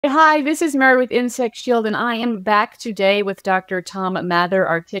Hi, this is Mary with Insect Shield, and I am back today with Dr. Tom Mather,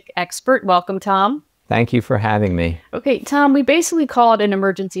 our tick expert. Welcome, Tom. Thank you for having me. Okay, Tom, we basically called an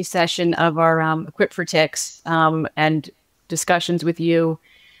emergency session of our Equip for Ticks and discussions with you.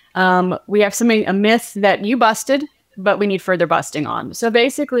 We have a myth that you busted, but we need further busting on. So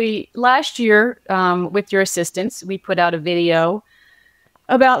basically, last year, with your assistance, we put out a video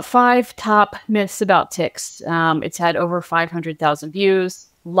about 5 top myths about ticks. It's had over 500,000 views.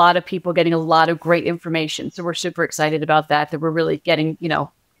 A lot of people getting a lot of great information. So we're super excited about that we're really getting,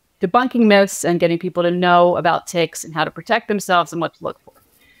 debunking myths and getting people to know about ticks and how to protect themselves and what to look for.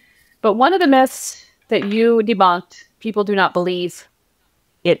 But one of the myths that you debunked, people do not believe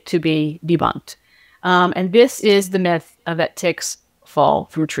it to be debunked. And this is the myth of that ticks fall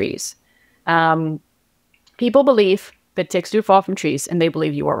from trees. People believe that ticks do fall from trees, and they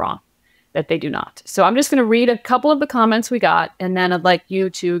believe you are wrong, that they do not. So I'm just going to read a couple of the comments we got, and then I'd like you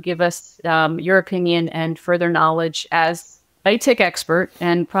to give us your opinion and further knowledge as a tick expert,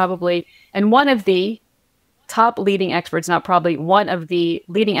 and one of the top leading experts, not probably, one of the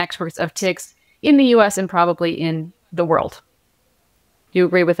leading experts of ticks in the U.S. and probably in the world. Do you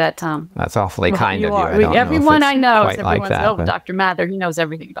agree with that, Tom? That's awfully kind of you. Everyone I know, like that, oh, Dr. Mather, he knows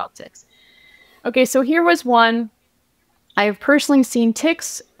everything about ticks. Okay, so here was one. I have personally seen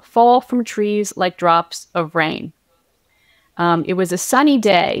ticks fall from trees like drops of rain. It was a sunny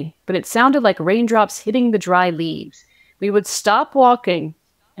day, but it sounded like raindrops hitting the dry leaves. We would stop walking,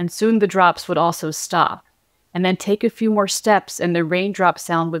 and soon the drops would also stop, and then take a few more steps, and the raindrop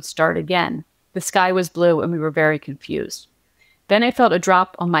sound would start again. The sky was blue, and we were very confused. Then I felt a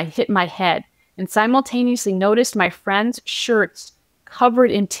drop hit my head, and simultaneously noticed my friends' shirts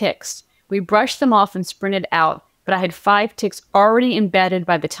covered in ticks. We brushed them off and sprinted out, but I had 5 ticks already embedded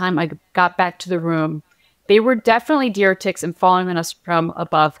by the time I got back to the room. They were definitely deer ticks and falling on us from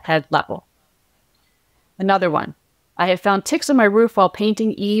above head level. Another one. I have found ticks on my roof while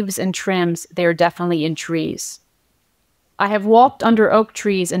painting eaves and trims. They are definitely in trees. I have walked under oak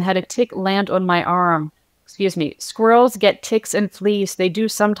trees and had a tick land on my arm. Excuse me. Squirrels get ticks and fleas. They do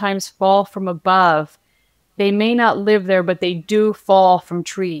sometimes fall from above. They may not live there, but they do fall from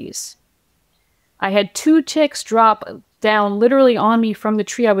trees. I had 2 ticks drop down literally on me from the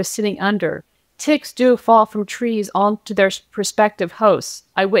tree I was sitting under. Ticks do fall from trees onto their prospective hosts.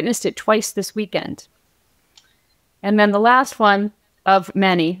 I witnessed it twice this weekend. And then the last one of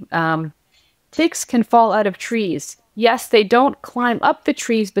many, ticks can fall out of trees. Yes, they don't climb up the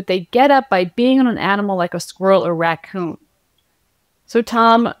trees, but they get up by being on an animal like a squirrel or raccoon. So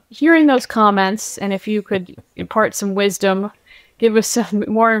Tom, hearing those comments, and if you could impart some wisdom, give us some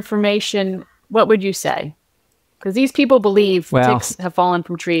more information, what would you say? Because these people believe ticks have fallen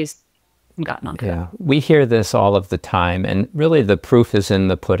from trees and gotten onto them. Yeah, we hear this all of the time, and really the proof is in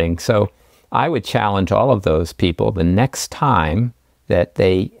the pudding. So I would challenge all of those people the next time that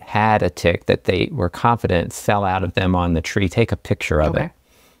they had a tick that they were confident fell out of them on the tree, take a picture of it.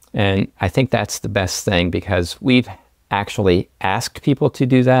 And I think that's the best thing, because we've actually asked people to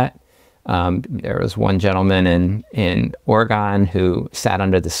do that. There was one gentleman in Oregon who sat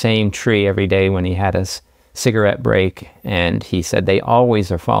under the same tree every day when he had his cigarette break, and he said, they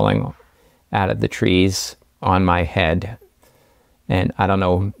always are falling out of the trees on my head. And I don't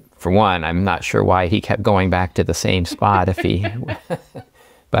know, for one, I'm not sure why he kept going back to the same spot if he...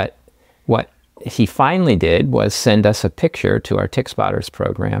 But what he finally did was send us a picture to our Tick Spotters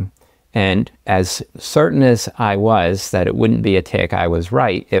program. And as certain as I was that it wouldn't be a tick, I was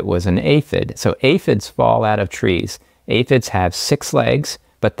right. It was an aphid. So aphids fall out of trees. Aphids have 6 legs,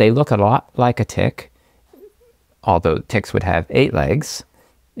 but they look a lot like a tick, although ticks would have 8 legs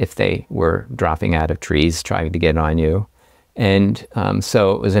if they were dropping out of trees trying to get on you. And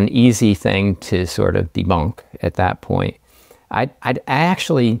so it was an easy thing to sort of debunk at that point. I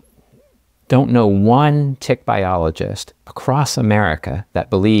actually don't know one tick biologist across America that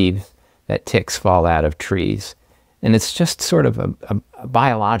believes that ticks fall out of trees. And it's just sort of a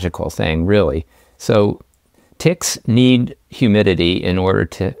biological thing, really. So ticks need humidity in order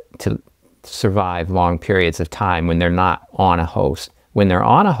to survive long periods of time when they're not on a host. When they're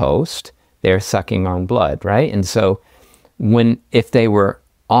on a host, they're sucking on blood, right? And so if they were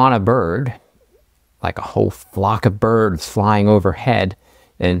on a bird, like a whole flock of birds flying overhead,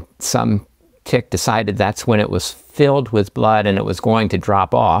 and some tick decided that's when it was filled with blood and it was going to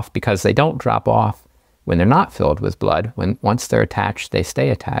drop off, because they don't drop off when they're not filled with blood. Once they're attached, they stay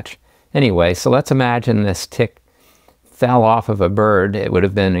attached. Anyway, so let's imagine this tick fell off of a bird. It would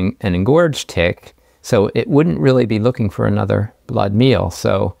have been an engorged tick, so it wouldn't really be looking for another blood meal.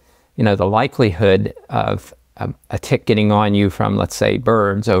 So, you know, the likelihood of a tick getting on you from, let's say,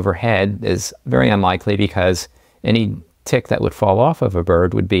 birds overhead is very unlikely, because any tick that would fall off of a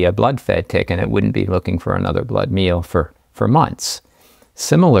bird would be a blood-fed tick, and it wouldn't be looking for another blood meal for months.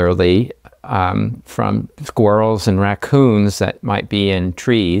 Similarly, from squirrels and raccoons that might be in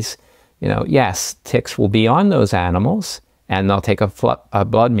trees, yes, ticks will be on those animals, and they'll take a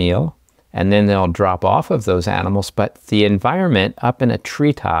blood meal, and then they'll drop off of those animals, but the environment up in a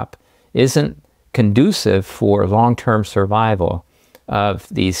treetop isn't conducive for long-term survival of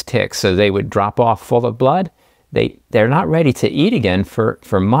these ticks. So they would drop off full of blood. They're not ready to eat again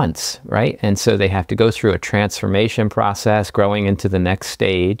for months, right? And so they have to go through a transformation process, growing into the next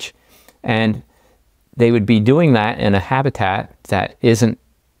stage. And they would be doing that in a habitat that isn't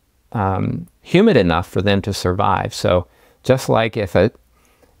humid enough for them to survive. So just like if a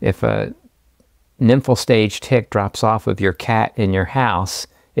nymphal stage tick drops off of your cat in your house,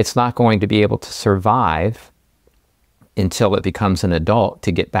 it's not going to be able to survive until it becomes an adult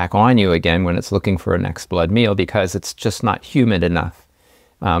to get back on you again when it's looking for a next blood meal, because it's just not humid enough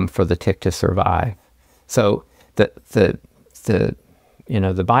for the tick to survive. So the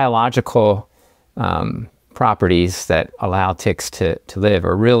biological properties that allow ticks to live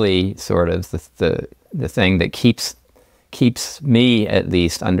are really sort of the thing that keeps me at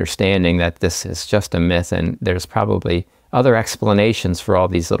least understanding that this is just a myth, and there's probably other explanations for all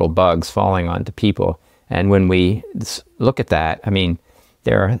these little bugs falling onto people. And when we look at that, I mean,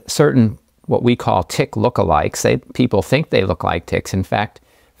 there are certain what we call tick lookalikes. People think they look like ticks. In fact,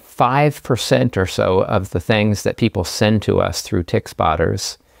 5% or so of the things that people send to us through tick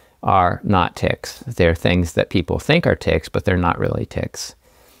spotters are not ticks. They're things that people think are ticks, but they're not really ticks.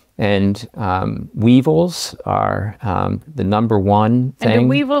 And weevils are the number one thing. And do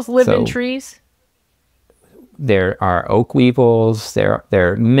weevils live in trees? There are oak weevils. There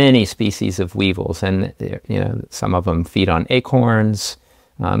are many species of weevils, and some of them feed on acorns.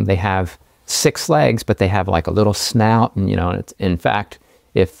 They have 6 legs, but they have like a little snout, and in fact,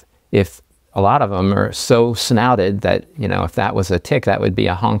 if a lot of them are so snouted that if that was a tick, that would be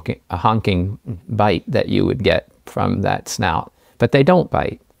a honking bite that you would get from that snout. But they don't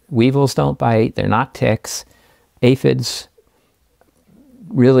bite. Weevils don't bite. They're not ticks. Aphids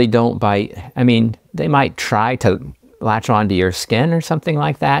really don't bite. I mean, they might try to latch onto your skin or something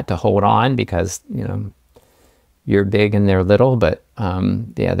like that to hold on, because you're big and they're little. But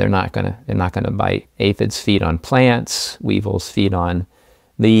yeah, they're not gonna bite. Aphids feed on plants. Weevils feed on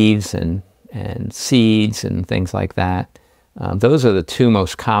leaves and seeds and things like that. Those are the 2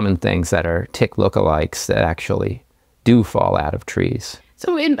 most common things that are tick lookalikes that actually do fall out of trees.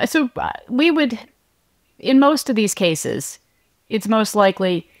 So we would, in most of these cases, it's most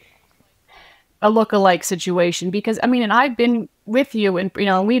likely a lookalike situation, because I mean, and I've been with you, and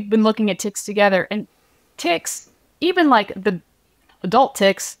we've been looking at ticks together, and ticks, even like the adult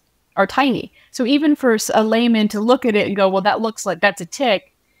ticks, are tiny. So even for a layman to look at it and go, well, that looks like that's a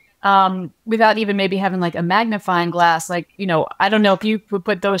tick, without even maybe having like a magnifying glass, like, I don't know if you would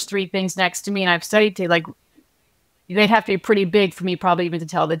put those 3 things next to me, and I've studied it, like, they'd have to be pretty big for me probably even to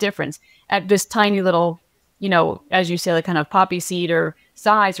tell the difference. At this tiny little, as you say, like kind of poppy seed or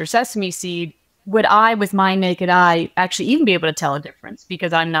size or sesame seed, would I, with my naked eye, actually even be able to tell a difference?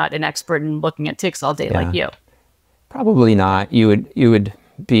 Because I'm not an expert in looking at ticks all day like you. Probably not. You would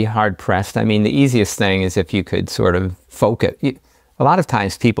be hard pressed. I mean, the easiest thing is if you could sort of focus. A lot of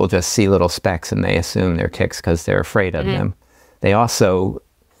times people just see little specks and they assume they're ticks because they're afraid of them. They also,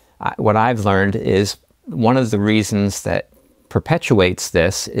 what I've learned is one of the reasons that perpetuates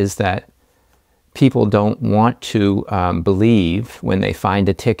this is that people don't want to believe when they find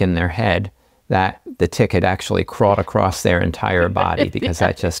a tick in their head that the tick had actually crawled across their entire body, because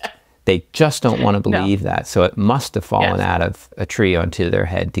they just don't want to believe that. So it must have fallen out of a tree onto their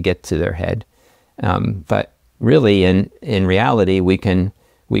head to get to their head. But really, in reality, we can,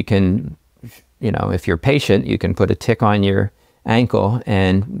 if you're patient, you can put a tick on your ankle,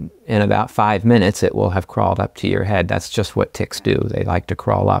 and in about 5 minutes, it will have crawled up to your head. That's just what ticks do. They like to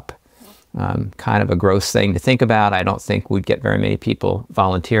crawl up. Kind of a gross thing to think about. I don't think we'd get very many people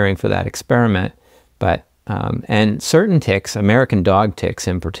volunteering for that experiment. But, and certain ticks, American dog ticks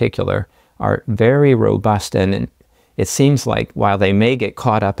in particular, are very robust. And it seems like while they may get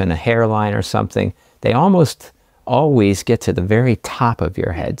caught up in a hairline or something, they almost always get to the very top of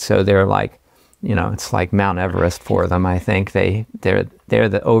your head. So they're like, it's like Mount Everest for them. I think they're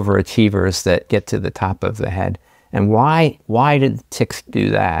the overachievers that get to the top of the head. And why did ticks do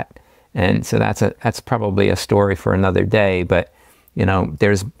that? And so that's probably a story for another day. But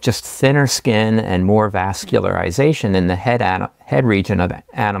there's just thinner skin and more vascularization in the head region of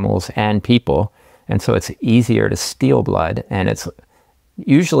animals and people. and so it's easier to steal blood. And it's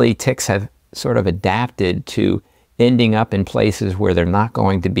usually ticks have sort of adapted to ending up in places where they're not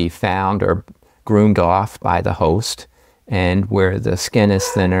going to be found or groomed off by the host, and where the skin is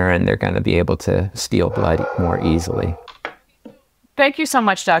thinner and they're going to be able to steal blood more easily. Thank you so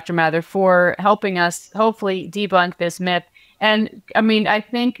much, Dr. Mather, for helping us hopefully debunk this myth. And I mean, I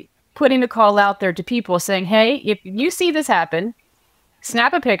think putting the call out there to people saying, hey, if you see this happen,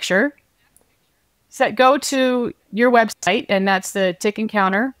 snap a picture, go to your website, and that's the Tick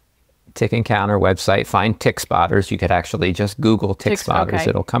Encounter. Tick Encounter website, find tick spotters. You could actually just Google tick spotters. Okay.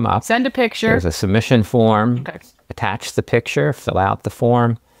 It'll come up. Send a picture. There's a submission form. Okay. Attach the picture, fill out the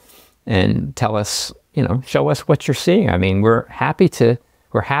form, and tell us, show us what you're seeing. I mean, we're happy to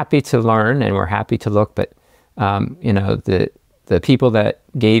learn, and we're happy to look, but the people that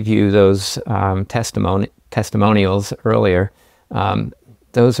gave you those testimonials earlier,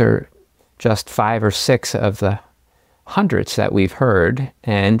 those are just 5 or 6 of the hundreds that we've heard,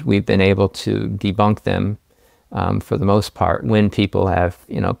 and we've been able to debunk them for the most part when people have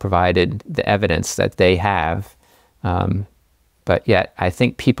provided the evidence that they have. But yet I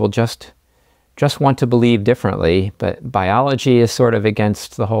think people just want to believe differently. But biology is sort of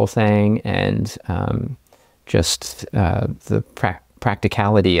against the whole thing, and just the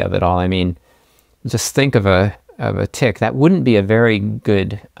practicality of it all. I mean, just think of a tick. That wouldn't be a very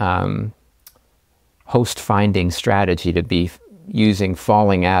good host finding strategy to be using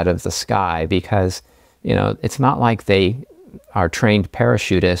falling out of the sky, because it's not like they are trained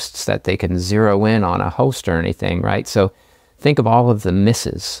parachutists that they can zero in on a host or anything, right? So think of all of the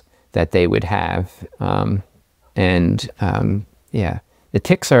misses that they would have. Yeah, the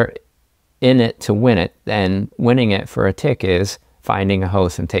ticks are in it to win it, and winning it for a tick is finding a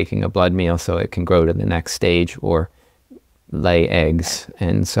host and taking a blood meal so it can grow to the next stage or lay eggs.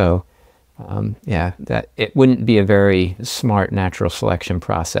 And so that it wouldn't be a very smart natural selection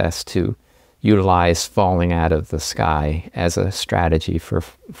process to utilize falling out of the sky as a strategy for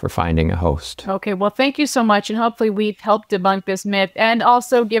finding a host. Okay, well, thank you so much, and hopefully we've helped debunk this myth, and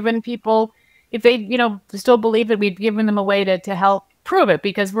also given people, if they still believe it, we've given them a way to help prove it,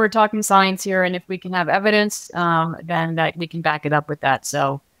 because we're talking science here, and if we can have evidence, then that we can back it up with that.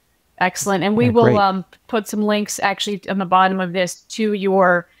 So excellent. And we will put some links actually on the bottom of this to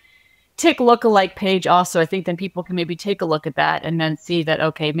your tick lookalike page also. I think then people can maybe take a look at that and then see that,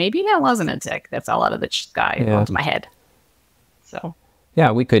 okay, maybe that wasn't a tick. That's all out of the sky onto my head. So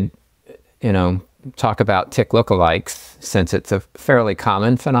yeah, we could, talk about tick lookalikes, since it's a fairly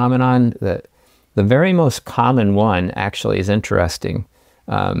common phenomenon. The very most common one actually is interesting,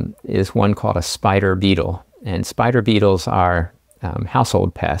 is one called a spider beetle. And spider beetles are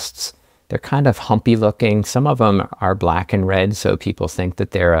household pests. They're kind of humpy looking. Some of them are black and red, so people think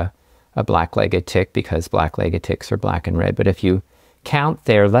that they're a black-legged tick, because black-legged ticks are black and red. But if you count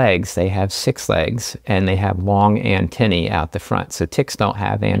their legs, they have 6 legs, and they have long antennae out the front. So ticks don't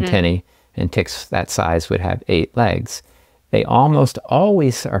have antennae, and ticks that size would have 8 legs. They almost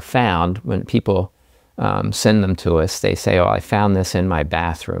always are found when people send them to us. They say, oh, I found this in my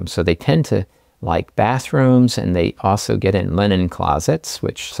bathroom. So they tend to like bathrooms, and they also get in linen closets,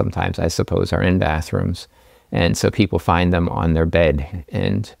 which sometimes I suppose are in bathrooms. And so people find them on their bed.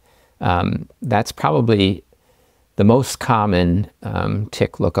 And that's probably the most common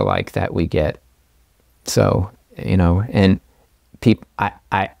tick lookalike that we get. So, and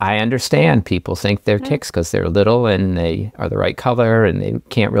I understand people think they're ticks because they're little and they are the right color, and they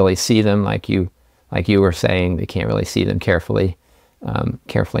can't really see them like you were saying. They can't really see them carefully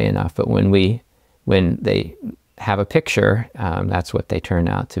enough. But when they have a picture, that's what they turn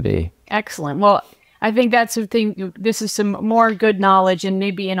out to be. Excellent. Well, I think that's the thing. This is some more good knowledge, and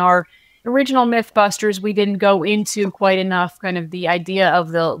maybe in our original Mythbusters, we didn't go into quite enough kind of the idea of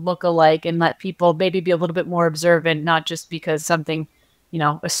the look-alike, and let people maybe be a little bit more observant, not just because something,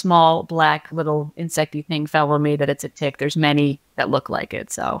 a small black little insecty thing fell on me that it's a tick. There's many that look like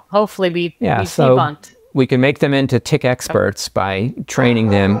it. So hopefully we've debunked. We can make them into tick experts by training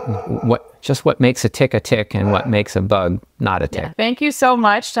them what makes a tick and what makes a bug not a tick. Yeah. Thank you so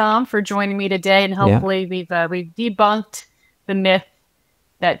much, Tom, for joining me today, and hopefully we've debunked the myth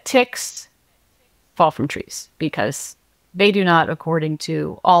that ticks fall from trees, because they do not, according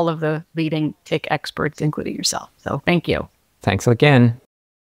to all of the leading tick experts, including yourself. So thank you. Thanks again.